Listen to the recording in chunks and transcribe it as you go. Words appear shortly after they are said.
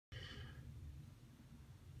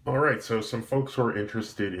Alright, so some folks were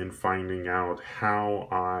interested in finding out how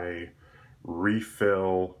I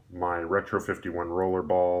refill my Retro 51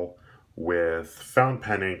 rollerball with fountain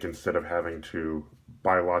pen ink instead of having to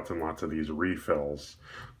buy lots and lots of these refills.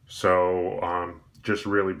 So just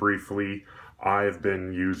really briefly, I've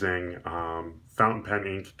been using fountain pen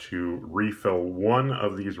ink to refill one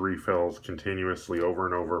of these refills continuously over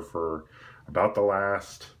and over for about the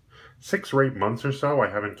last 6 or 8 months or so. I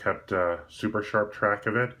haven't kept super sharp track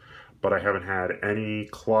of it, but I haven't had any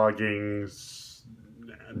cloggings,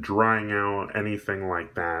 drying out, anything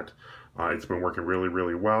like that. It's been working really,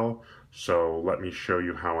 really well. So let me show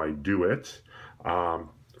you how I do it.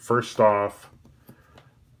 First off,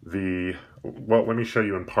 well, let me show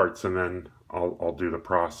you in parts and then I'll do the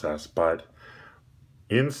process. But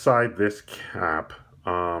inside this cap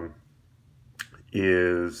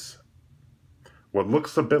is what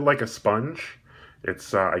looks a bit like a sponge.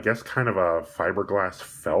 It's, I guess, kind of a fiberglass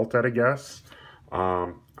felt at a guess.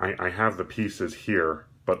 I have the pieces here,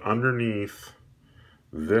 but underneath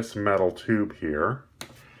this metal tube here,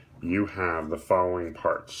 you have the following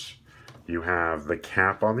parts. You have the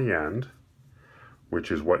cap on the end,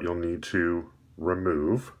 which is what you'll need to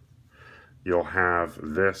remove. You'll have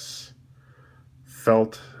this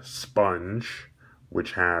felt sponge,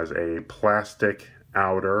 which has a plastic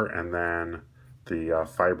outer and then the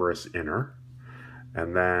fibrous inner.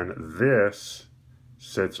 And then this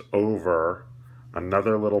sits over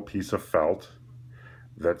another little piece of felt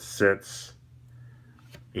that sits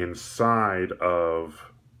inside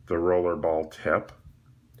of the rollerball tip.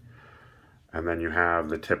 And then you have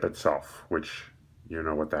the tip itself, which you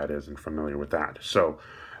know what that is and familiar with that. So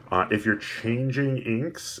if you're changing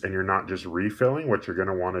inks and you're not just refilling, what you're going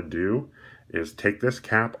to want to do is take this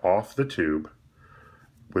cap off the tube.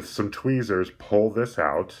 With some tweezers, pull this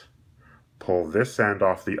out, pull this end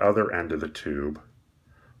off the other end of the tube,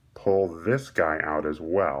 pull this guy out as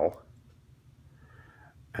well,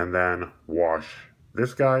 and then wash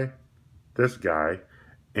this guy,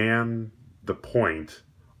 and the point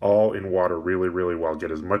all in water really, really well. Get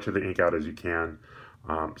as much of the ink out as you can.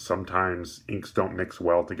 Sometimes inks don't mix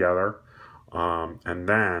well together. And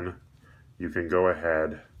then you can go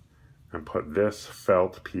ahead and put this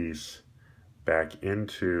felt piece back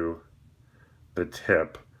into the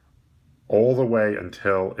tip all the way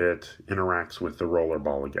until it interacts with the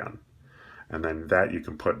rollerball again. And then that you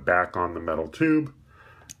can put back on the metal tube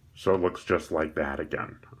so it looks just like that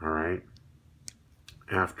again. All right.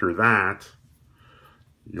 After that,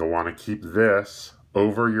 you'll want to keep this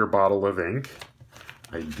over your bottle of ink.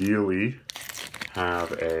 Ideally,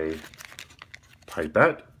 have a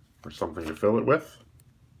pipette or something to fill it with.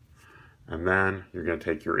 And then you're going to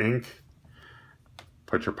take your ink,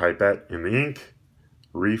 put your pipette in the ink,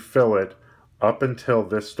 refill it up until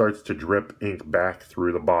this starts to drip ink back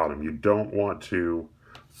through the bottom. You don't want to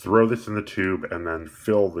throw this in the tube and then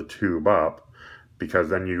fill the tube up, because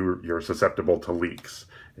then you're susceptible to leaks.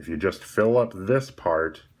 If you just fill up this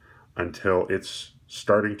part until it's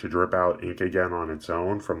starting to drip out ink again on its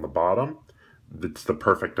own from the bottom, it's the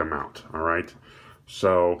perfect amount, all right?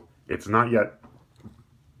 So it's not yet,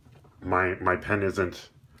 my pen isn't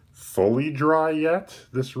fully dry yet,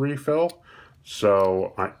 this refill,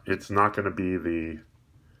 so it's not going to be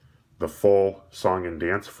the full song and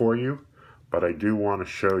dance for you, but I do want to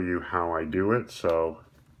show you how I do it. So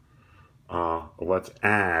let's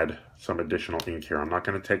add some additional ink here. I'm not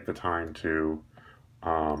going to take the time to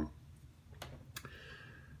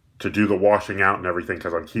do the washing out and everything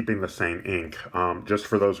because I'm keeping the same ink. Just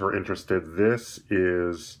for those who are interested, this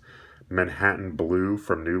is Manhattan Blue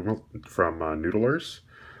from Noodlers.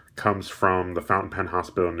 Comes from the Fountain Pen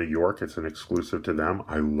Hospital in New York. It's an exclusive to them.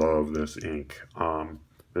 I love this ink.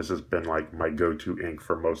 This has been like my go-to ink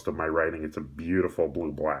for most of my writing. It's a beautiful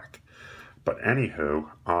blue-black. But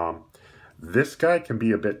anywho, this guy can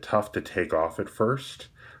be a bit tough to take off at first.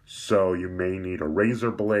 So you may need a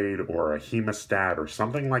razor blade or a hemostat or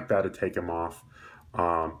something like that to take him off.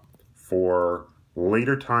 For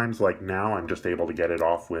later times like now, I'm just able to get it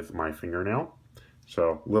off with my fingernail.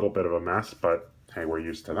 So a little bit of a mess, but hey, we're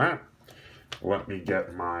used to that. Let me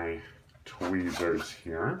get my tweezers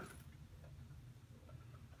here.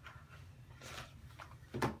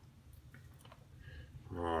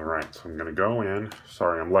 All right, so I'm gonna go in.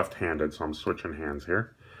 Sorry, I'm left-handed, so I'm switching hands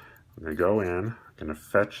here. I'm gonna go in, I'm gonna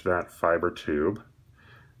fetch that fiber tube,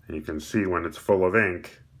 and you can see when it's full of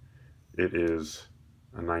ink, it is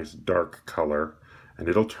a nice dark color, and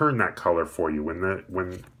it'll turn that color for you.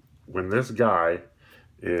 When this guy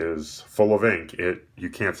is full of ink, you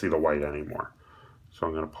can't see the white anymore. So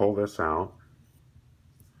I'm going to pull this out,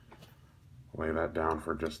 lay that down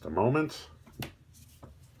for just a moment,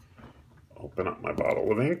 Open up my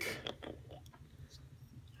bottle of ink.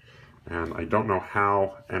 And I don't know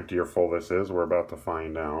how empty or full this is. We're about to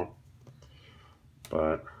find out.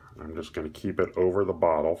 But I'm just going to keep it over the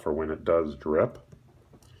bottle for when it does drip.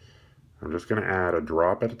 I'm just going to add a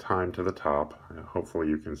drop at a time to the top. Hopefully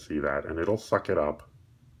you can see that. And it'll suck it up.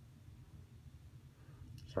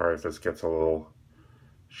 Sorry if this gets a little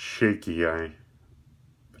shaky. The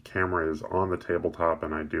camera is on the tabletop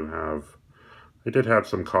and I did have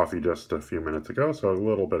some coffee just a few minutes ago, so a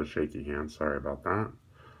little bit of shaky hands. Sorry about that.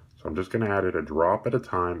 So I'm just going to add it a drop at a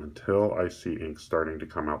time until I see ink starting to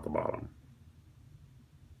come out the bottom.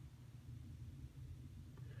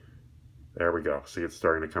 There we go. See, it's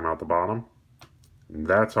starting to come out the bottom. And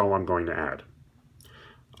that's all I'm going to add.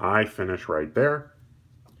 I finish right there.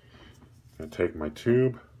 I'm going to take my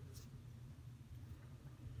tube,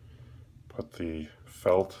 put the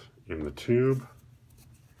felt in the tube,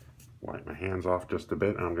 wipe my hands off just a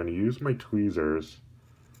bit, and I'm going to use my tweezers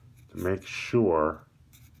to make sure,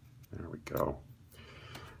 there we go.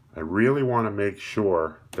 I really want to make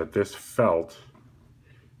sure that this felt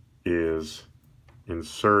is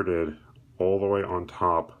inserted all the way on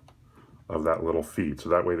top of that little feed, so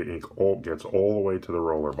that way the ink gets all the way to the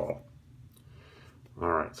roller ball.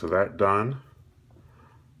 Alright, so that done,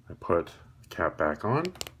 I put the cap back on,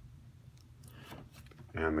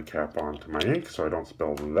 and the cap onto my ink so I don't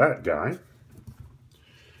spill that guy.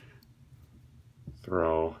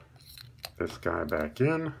 Throw this guy back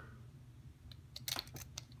in,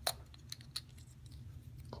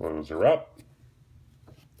 close her up,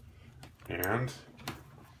 and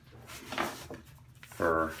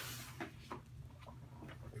for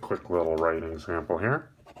a quick little writing sample here,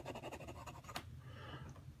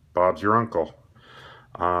 Bob's your uncle.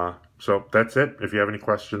 So that's it. If you have any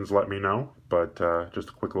questions, let me know, but just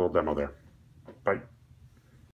a quick little demo there. Bye.